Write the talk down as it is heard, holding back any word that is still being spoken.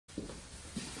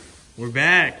We're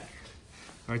back.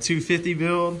 Our 250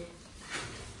 build.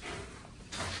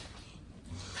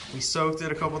 We soaked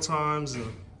it a couple times and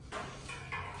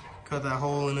cut that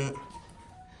hole in it.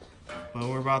 But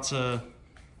we're about to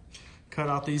cut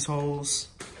out these holes.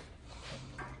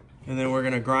 And then we're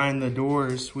gonna grind the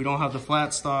doors. We don't have the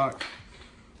flat stock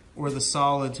or the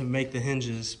solid to make the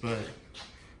hinges, but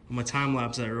I'm gonna time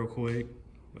lapse that real quick.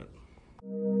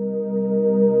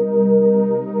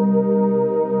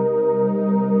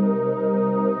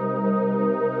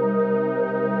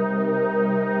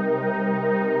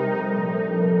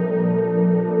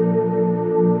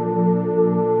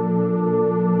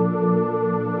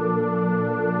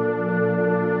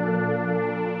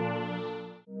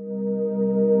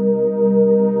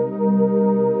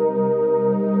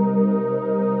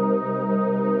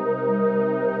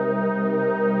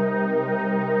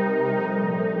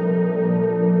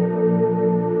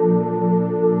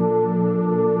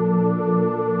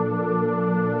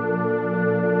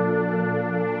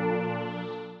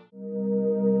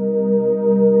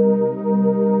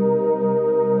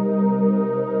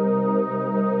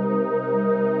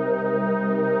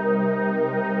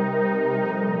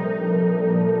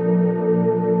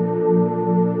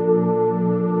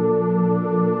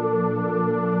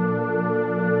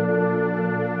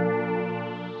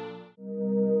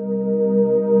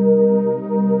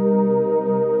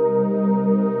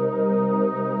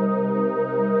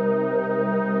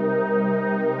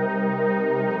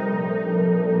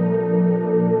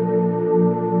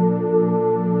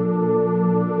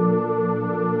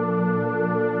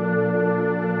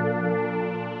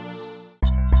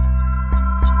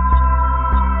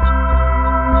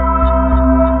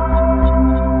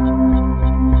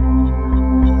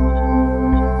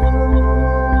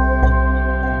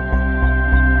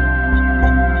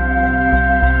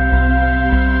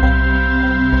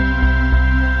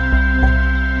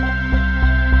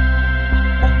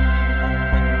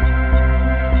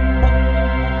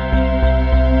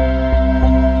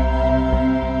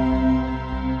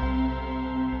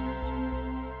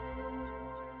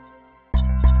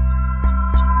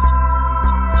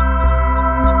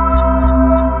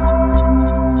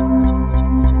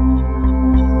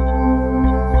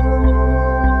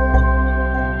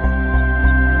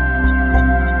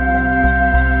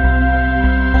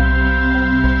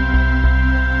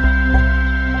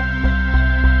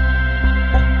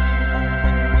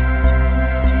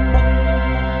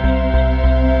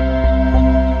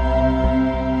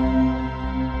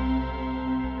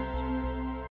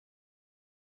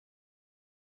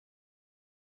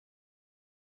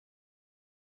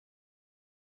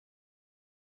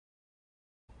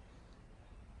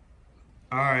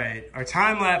 All right, our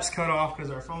time lapse cut off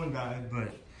because our phone died,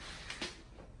 but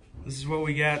this is what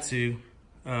we got to.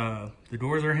 The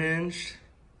doors are hinged.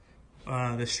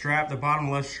 The strap, the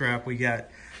bottom left strap, we got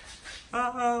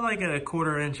like a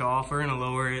 1/4 inch off. We're gonna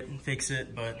lower it and fix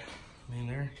it, but I mean,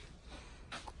 they're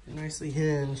nicely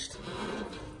hinged.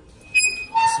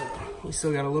 So we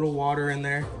still got a little water in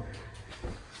there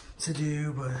to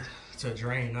do, but to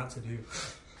drain, not to do,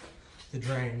 to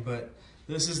drain, but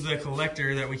this is the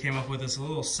collector that we came up with. It's a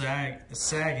little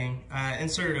sagging. I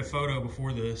inserted a photo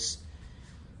before this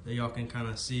that y'all can kind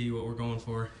of see what we're going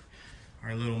for.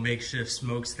 Our little makeshift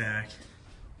smokestack.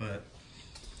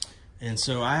 And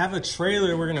so I have a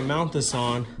trailer we're gonna mount this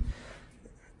on,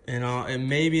 and it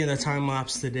may be in the time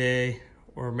lapse today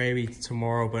or maybe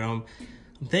tomorrow, but I'm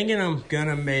thinking I'm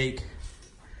gonna make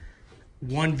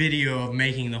one video of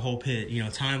making the whole pit, you know,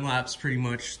 time lapse pretty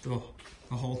much the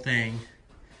whole thing.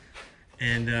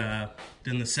 And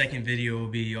then the second video will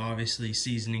be obviously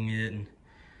seasoning it and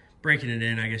breaking it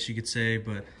in, I guess you could say.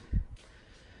 But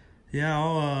yeah,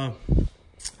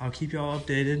 I'll keep y'all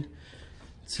updated.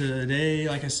 Today,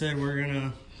 like I said, we're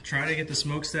gonna try to get the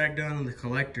smokestack done on the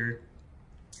collector,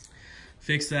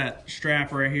 fix that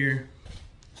strap right here,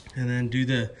 and then do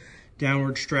the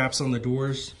downward straps on the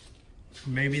doors,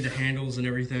 maybe the handles and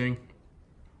everything.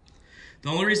 The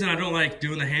only reason I don't like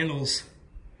doing the handles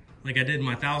like I did in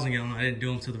my 1,000 gallon, I didn't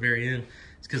do them to the very end.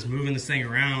 It's because moving this thing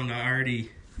around, I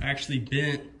actually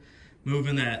bent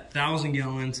moving that 1,000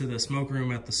 gallon to the smoke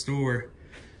room at the store.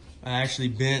 I actually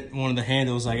bent one of the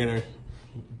handles. I gotta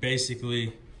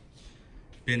basically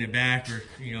bend it back, or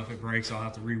you know, if it breaks, I'll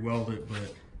have to re-weld it.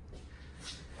 But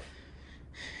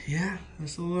yeah,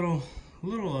 that's a little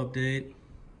update.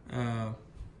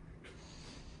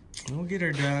 We'll get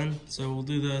her done. So we'll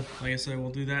do like I said,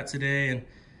 we'll do that today, and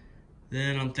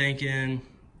then I'm thinking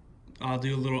I'll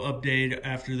do a little update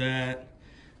after that,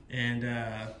 and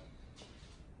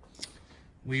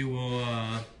we will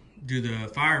do the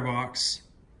firebox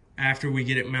after we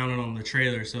get it mounted on the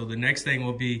trailer. So the next thing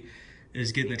will be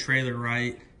is getting the trailer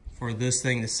right for this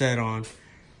thing to set on,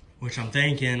 which I'm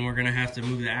thinking we're gonna have to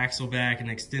move the axle back and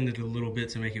extend it a little bit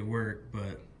to make it work,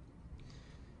 but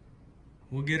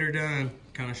we'll get her done,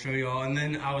 kind of show y'all. And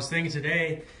then I was thinking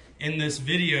today in this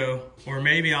video, or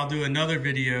maybe I'll do another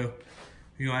video,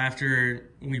 you know, after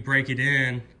we break it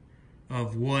in,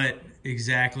 of what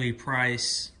exactly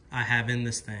price I have in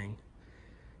this thing.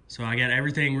 So I got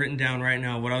everything written down right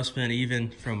now, what I've spent, even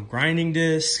from grinding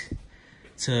disc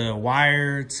to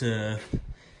wire to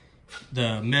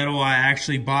the metal I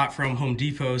actually bought from Home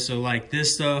Depot. So like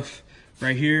this stuff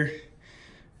right here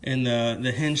and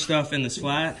the hinge stuff in this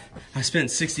flat, I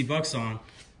spent 60 bucks on.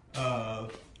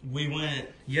 We went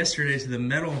yesterday to the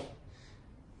metal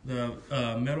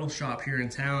shop here in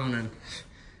town and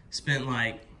spent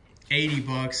like 80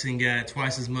 bucks and got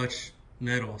twice as much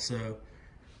metal. So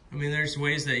I mean, there's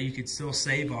ways that you could still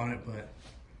save on it, but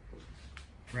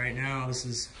right now this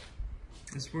is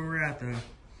where we're at though.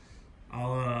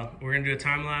 We're gonna do a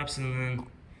time lapse and then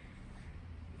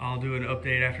I'll do an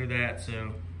update after that.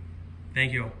 So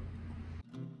thank you.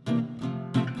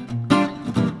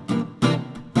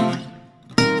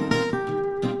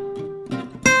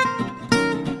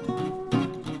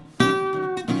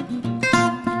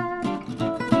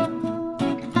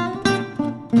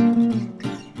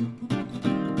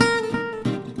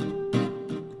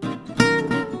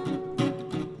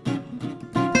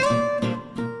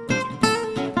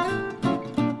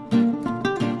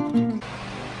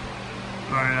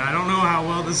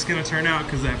 This is gonna turn out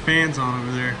because that fan's on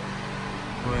over there,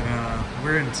 but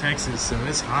we're in Texas, so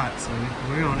it's hot, so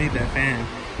we don't need that fan.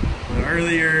 But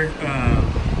earlier I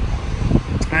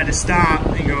had to stop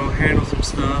and go handle some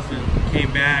stuff and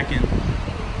came back, and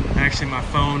actually my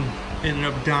phone ended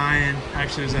up dying.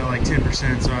 Actually it was at like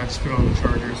 10%, so I just put on the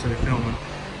charger instead of filming.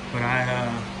 But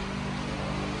I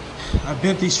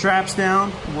bent these straps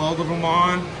down, welded them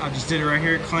on. I just did it right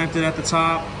here, clamped it at the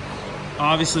top.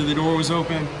 Obviously the door was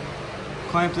open.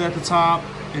 Clamped it at the top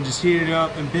and just heated it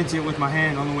up and bent it with my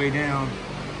hand on the way down.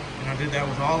 And I did that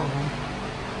with all of them.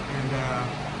 And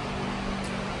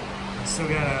I still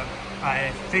gotta,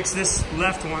 I fixed this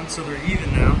left one so they're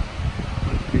even now.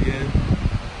 Looks pretty good.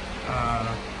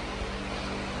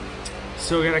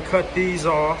 Still gotta cut these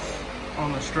off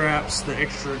on the straps, the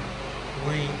extra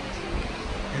length.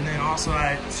 And then also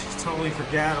I totally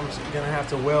forgot I'm gonna have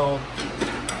to weld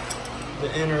the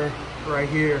inner right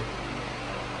here.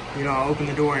 You know, I'll open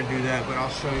the door and do that, but I'll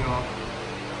show you all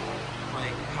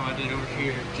like how I did over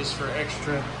here, just for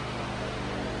extra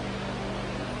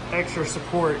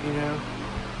support, you know.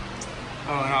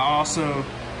 Oh, and I also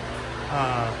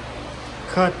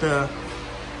cut the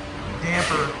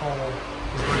damper hole.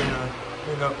 We're gonna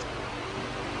end up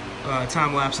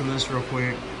time lapsing this real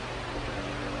quick,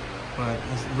 but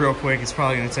real quick. It's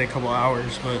probably gonna take a couple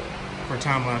hours, but for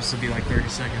time lapse it'll be like 30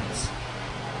 seconds.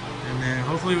 And then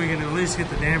hopefully we can at least get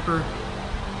the damper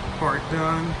part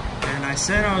done. And I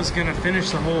said I was gonna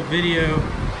finish the whole video,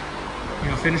 you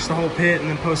know, finish the whole pit and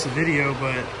then post a video,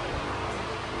 but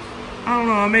I don't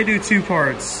know, I may do 2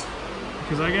 parts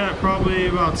because I got probably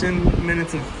about 10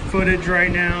 minutes of footage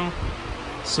right now.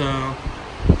 So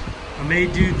I may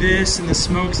do this in the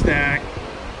smokestack,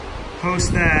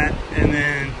 post that, and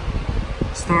then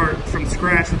start from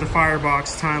scratch with the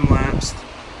firebox time lapsed.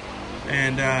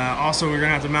 And also we're gonna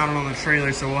have to mount it on the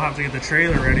trailer, so we'll have to get the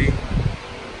trailer ready.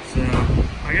 So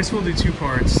I guess we'll do 2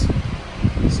 parts.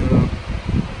 So,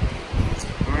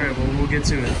 all right, well, we'll get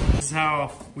to it. This is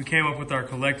how we came up with our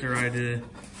collector idea.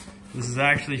 This is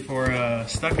actually for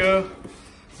stucco,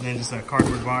 and then just a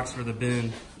cardboard box for the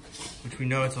bin, which we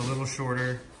know it's a little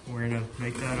shorter. We're gonna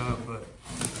make that up, but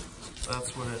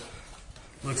that's what it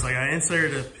looks like. I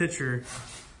inserted a picture,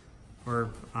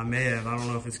 or I may have, I don't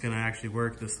know if it's gonna actually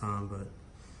work this time, but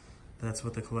that's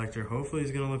what the collector hopefully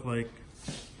is gonna look like.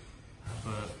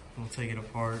 But we'll take it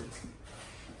apart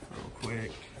real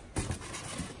quick.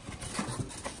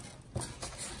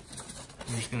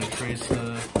 I'm just gonna trace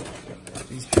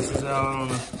these pieces out on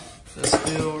the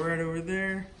steel right over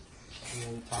there.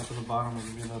 And the top and the bottom will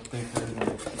be a little thicker.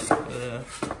 The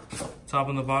top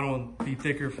and the bottom will be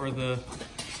thicker for the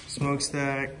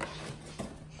smokestack.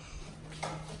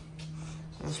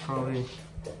 That's probably,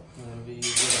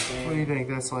 what do you think?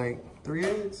 That's like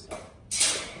 3/8?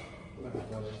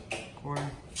 Quarter.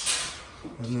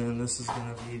 And then this is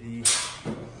gonna be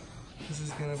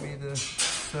the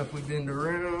stuff we bend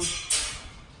around.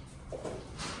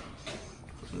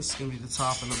 This is gonna be the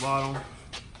top and the bottom.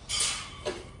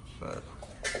 But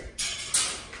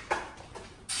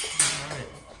alright.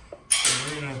 So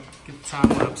we're gonna get the time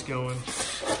lapse going.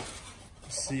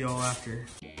 See y'all after.